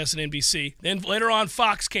 CBS, and NBC. Then later on,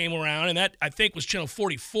 Fox came around, and that, I think, was Channel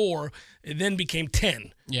 44. It then became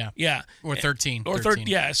 10. Yeah. Yeah. Or 13. Or 13.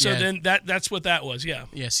 Yeah, so then that's what that was, yeah.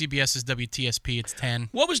 Yeah, CBS is WTSP. It's 10.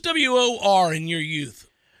 What was WOR in your youth?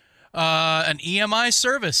 An EMI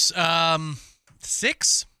service.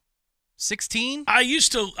 6? 16? I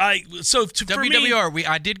used to. WWR.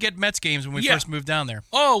 I did get Mets games when we first moved down there.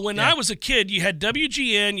 Oh, when I was a kid, you had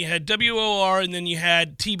WGN, you had WOR, and then you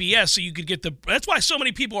had TBS, so you could get the. That's why so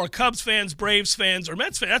many people are Cubs fans, Braves fans, or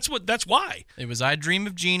Mets fans. That's why. It was I Dream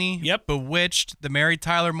of Jeannie, Bewitched, The Mary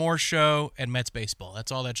Tyler Moore Show, and Mets baseball.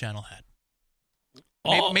 That's all that channel had.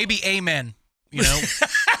 Oh. Maybe Amen. You know,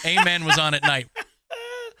 Amen was on at night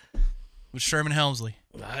with Sherman Helmsley.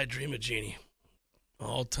 I Dream of Jeannie.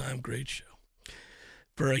 All-time great show.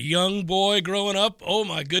 For a young boy growing up, oh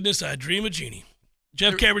my goodness, I Dream of Jeannie.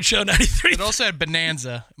 Jeff Cameron Show 93. It also had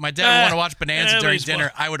Bonanza. My dad would want to watch Bonanza during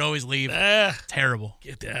dinner. I would always leave. Terrible.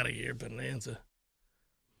 Get out of here, Bonanza.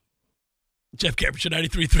 Jeff Cameron Show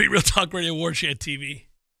 93.3, Real Talk Radio, Warshed TV.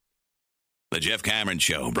 The Jeff Cameron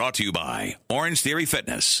Show, brought to you by Orange Theory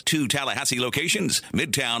Fitness. 2 Tallahassee locations,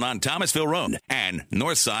 Midtown on Thomasville Road and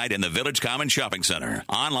Northside in the Village Common Shopping Center.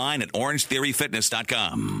 Online at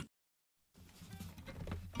orangetheoryfitness.com.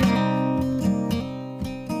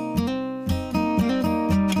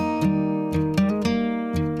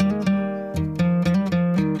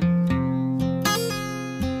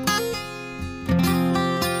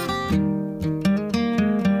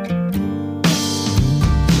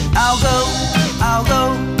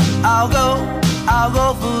 I'll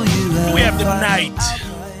go for you. We have tonight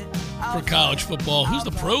for college football. Who's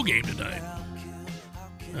the pro game tonight?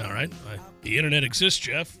 All right. The internet exists,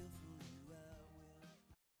 Jeff.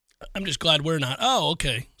 I'm just glad we're not. Oh,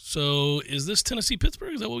 okay. So is this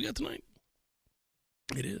Tennessee-Pittsburgh? Is that what we got tonight?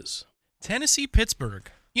 It is. Tennessee,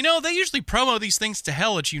 Pittsburgh. You know, they usually promo these things to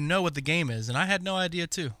hell that you know what the game is, and I had no idea,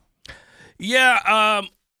 too. Yeah,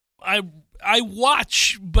 I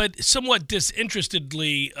watch, but somewhat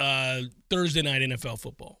disinterestedly, Thursday night NFL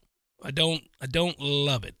football. I don't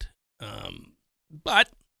love it. But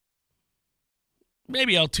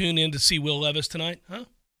maybe I'll tune in to see Will Levis tonight, huh?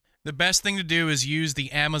 The best thing to do is use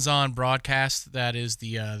the Amazon broadcast. That is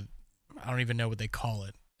the, I don't even know what they call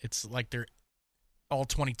it. It's like their all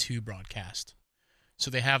 22 broadcast. So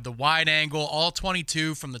they have the wide angle, all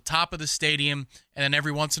 22 from the top of the stadium, and then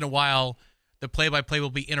every once in a while, the play-by-play will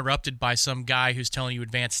be interrupted by some guy who's telling you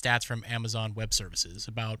advanced stats from Amazon Web Services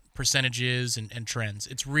about percentages and trends.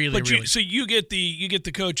 It's really. So you get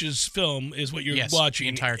the coach's film is what you're watching the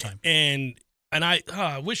entire time. And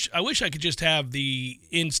I wish I could just have the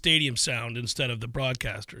in-stadium sound instead of the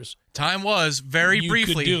broadcasters. Time was very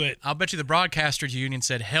briefly. Could do it. I'll bet you the broadcasters union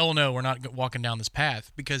said, "Hell no, we're not walking down this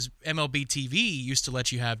path," because MLB TV used to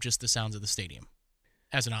let you have just the sounds of the stadium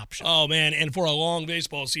as an option. Oh man, and for a long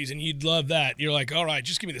baseball season, you'd love that. You're like, all right,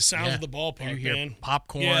 just give me the sounds of the ballpark, you hear man.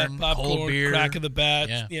 popcorn, cold beer, crack of the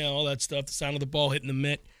bat, all that stuff. The sound of the ball hitting the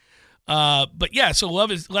mitt. But yeah, so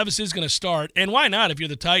Levis is going to start, and why not? If you're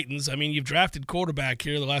the Titans, I mean, you've drafted quarterback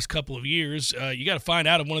here the last couple of years. You got to find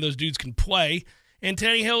out if one of those dudes can play. And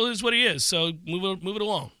Tannehill is what he is, so move it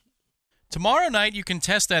along. Tomorrow night, you can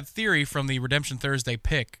test that theory from the Redemption Thursday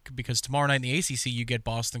pick, because tomorrow night in the ACC, you get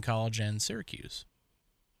Boston College and Syracuse.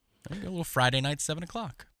 There you go, a little Friday night, 7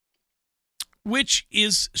 o'clock. Which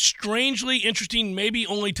is strangely interesting, maybe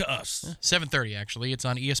only to us. 7:30, actually. It's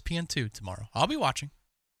on ESPN2 tomorrow. I'll be watching.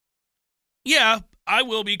 Yeah, I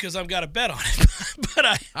will be because I've got a bet on it.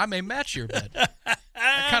 But I may match your bet.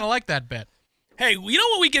 I kind of like that bet. Hey, you know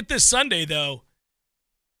what we get this Sunday, though?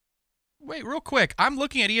 Wait, real quick. I'm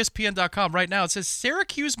looking at ESPN.com right now. It says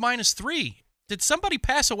Syracuse -3. Did somebody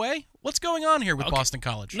pass away? What's going on here with Boston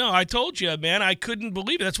College? No, I told you, man. I couldn't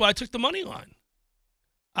believe it. That's why I took the money line.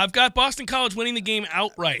 I've got Boston College winning the game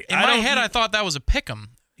outright. In my head, I thought that was a pick'em.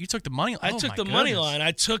 You took the money line. I took the money line.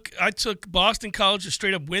 I took Boston College to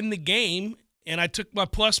straight up win the game, and I took my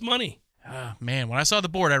plus money. Man, when I saw the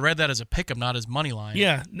board, I read that as a pick'em, not as money line.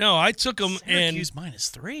 Yeah, no, I took them. Syracuse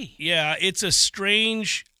 -3. Yeah, it's a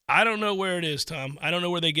strange. I don't know where it is, Tom. I don't know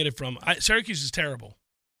where they get it from. Syracuse is terrible.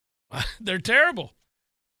 They're terrible.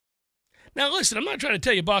 Now, listen, I'm not trying to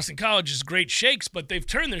tell you Boston College is great shakes, but they've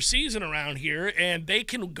turned their season around here, and they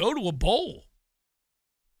can go to a bowl.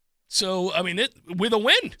 So, I mean, with a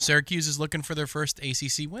win. Syracuse is looking for their first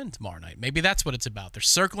ACC win tomorrow night. Maybe that's what it's about. They're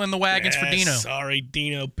circling the wagons for Dino. Sorry,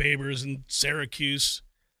 Dino Babers and Syracuse.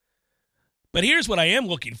 But here's what I am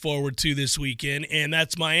looking forward to this weekend, and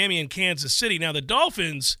that's Miami and Kansas City. Now, the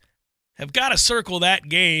Dolphins have got to circle that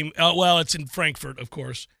game. Well, it's in Frankfurt, of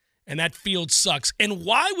course, and that field sucks. And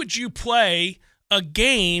why would you play a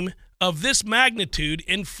game of this magnitude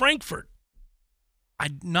in Frankfurt?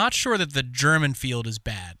 I'm not sure that the German field is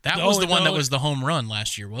bad. That was the one that was the home run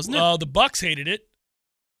last year, wasn't it? Oh, the Bucks hated it.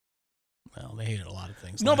 Well, they hated a lot of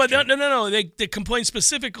things. No. They complained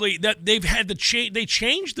specifically that they've had to they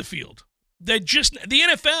changed the field. The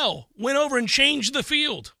NFL went over and changed the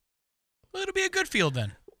field. Well, it'll be a good field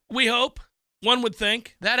then. We hope. One would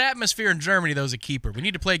think. That atmosphere in Germany, though, is a keeper. We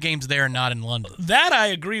need to play games there and not in London. That I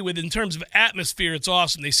agree with. In terms of atmosphere, it's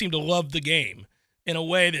awesome. They seem to love the game in a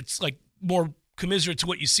way that's like more commiserate to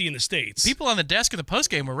what you see in the States. People on the desk at the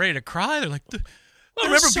postgame were ready to cry. They're like,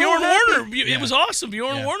 remember so Bjorn happy. Warner? It was awesome.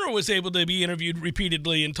 Bjorn Warner was able to be interviewed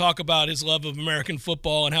repeatedly and talk about his love of American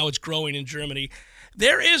football and how it's growing in Germany.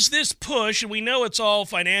 There is this push, and we know it's all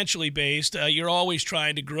financially based. You're always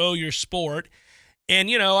trying to grow your sport. And,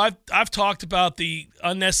 you know, I've talked about the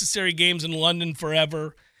unnecessary games in London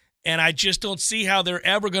forever, and I just don't see how they're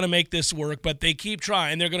ever going to make this work, but they keep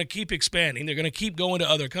trying. They're going to keep expanding. They're going to keep going to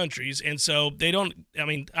other countries. And so they don't – I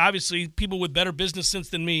mean, obviously people with better business sense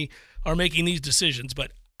than me are making these decisions,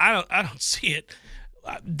 but I don't see it.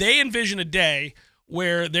 They envision a day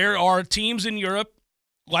where there are teams in Europe,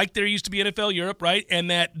 like there used to be NFL Europe, right? And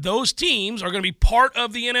that those teams are going to be part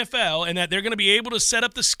of the NFL and that they're going to be able to set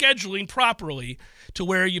up the scheduling properly to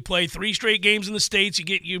where you play 3 straight games in the States, you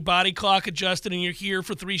get your body clock adjusted, and you're here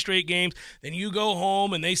for 3 straight games. Then you go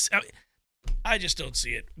home, and I just don't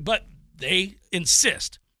see it. But they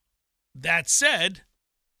insist. That said,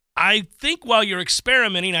 I think while you're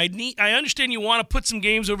experimenting, I understand you want to put some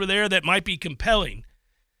games over there that might be compelling.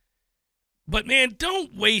 But, man,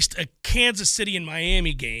 don't waste a Kansas City and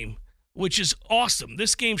Miami game, which is awesome.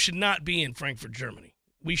 This game should not be in Frankfurt, Germany.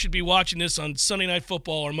 We should be watching this on Sunday Night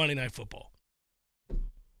Football or Monday Night Football.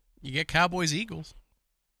 You get Cowboys-Eagles.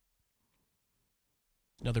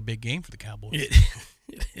 Another big game for the Cowboys.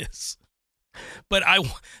 It is. But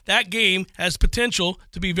that game has potential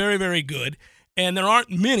to be very, very good, and there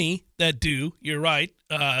aren't many that do. You're right.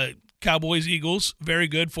 Cowboys, Eagles, very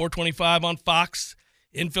good. 425 on Fox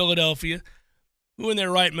in Philadelphia. Who in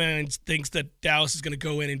their right mind thinks that Dallas is going to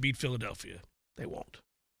go in and beat Philadelphia? They won't.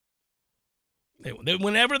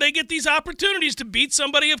 Whenever they get these opportunities to beat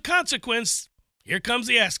somebody of consequence, here comes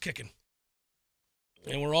the ass kicking.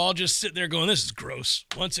 And we're all just sitting there going, this is gross.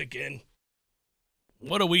 Once again,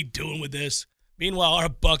 what are we doing with this? Meanwhile, our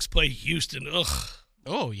Bucks play Houston. Ugh.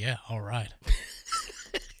 Oh, yeah. All right.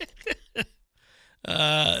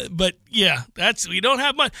 But, yeah, we don't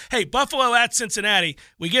have much. Hey, Buffalo at Cincinnati,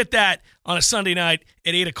 we get that on a Sunday night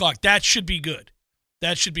at 8 o'clock. That should be good.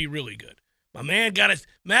 That should be really good. My man got his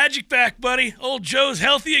magic back, buddy. Old Joe's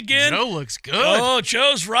healthy again. Joe looks good. Oh,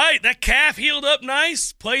 Joe's right. That calf healed up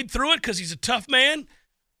nice. Played through it because he's a tough man.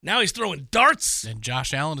 Now he's throwing darts. And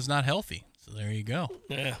Josh Allen is not healthy. So there you go.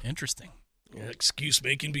 Yeah. Interesting. Yeah, excuse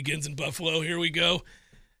making begins in Buffalo. Here we go.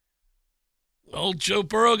 Old Joe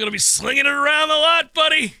Burrow going to be slinging it around the lot,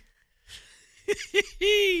 buddy.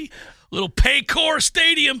 Little Paycor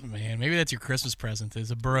Stadium. Man, maybe that's your Christmas present.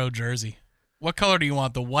 Is a Burrow jersey. What color do you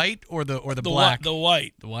want? The white or the black? The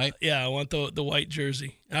white. The white? Yeah, I want the white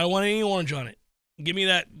jersey. I don't want any orange on it. Give me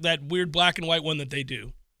that weird black and white one that they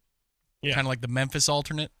do. Yeah. Kind of like the Memphis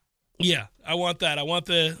alternate? Yeah, I want that. I want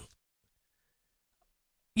the...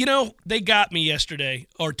 they got me yesterday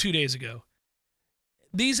or 2 days ago.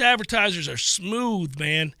 These advertisers are smooth,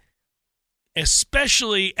 man.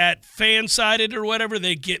 Especially at Fansided or whatever,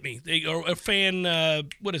 they get me. Or a fan,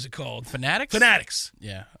 what is it called? Fanatics? Fanatics.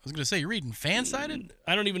 Yeah. I was going to say, you're reading Fansided?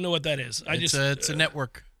 I don't even know what that is. It's a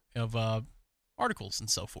network of articles and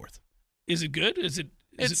so forth. Is it good? Is it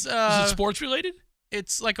sports related?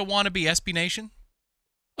 It's like a wannabe SB Nation.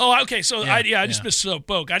 Oh, okay. So Yeah, I just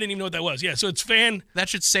misspoke. I didn't even know what that was. Yeah, so it's fan. That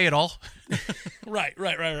should say it all. Right.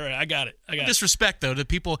 I got it. Disrespect, though, to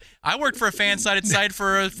people. I worked for a fan-sided site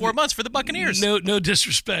for 4 months for the Buccaneers. No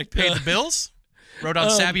disrespect. Paid the bills. Wrote on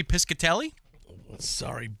Savvy Piscatelli.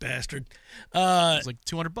 Sorry, bastard. It was like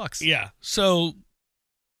 $200. Yeah. So,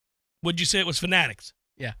 would you say it was Fanatics?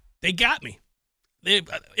 Yeah. They got me. They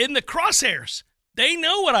in the crosshairs. They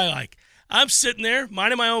know what I like. I'm sitting there,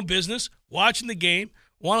 minding my own business, watching the game,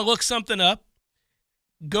 want to look something up,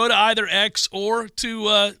 go to either X or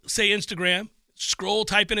to, say, Instagram, scroll,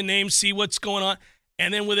 type in a name, see what's going on,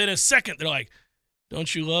 and then within a second, they're like,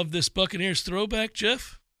 don't you love this Buccaneers throwback,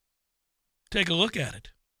 Jeff? Take a look at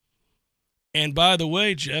it. And by the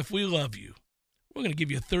way, Jeff, we love you. We're going to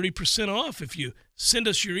give you 30% off if you send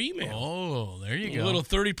us your email. Oh, there you go. A little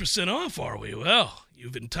 30% off, are we? Well,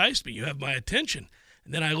 you've enticed me. You have my attention.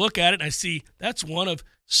 And then I look at it and I see that's one of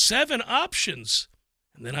 7 options.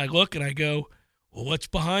 And then I look and I go, well, what's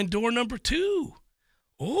behind door number 2?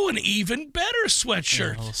 Oh, an even better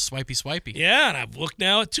sweatshirt. Yeah, a little swipey. Yeah, and I've looked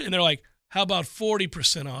now at 2, and they're like, how about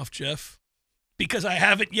 40% off, Jeff? Because I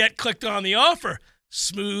haven't yet clicked on the offer.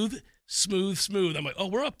 Smooth. I'm like, oh,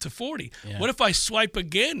 we're up to 40. Yeah. What if I swipe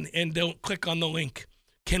again and don't click on the link?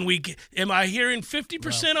 Am I hearing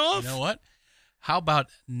 50% off? You know what? How about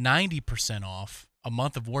 90% off a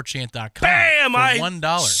month of warchant.com Bam! for I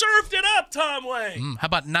 $1? Served it up, Tom Wayne. How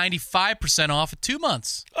about 95% off at 2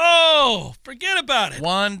 months? Oh, forget about it.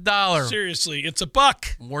 $1. Seriously, it's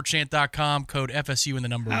 $1. Warchant.com, code FSU in the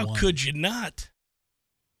number 1. How could you not?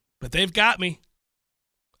 But they've got me.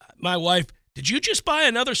 My wife, did you just buy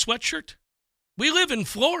another sweatshirt? We live in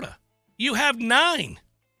Florida. You have 9.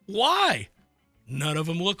 Why? None of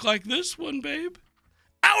them look like this one, babe.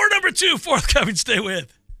 Hour number 2, forthcoming. Stay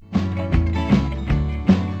with.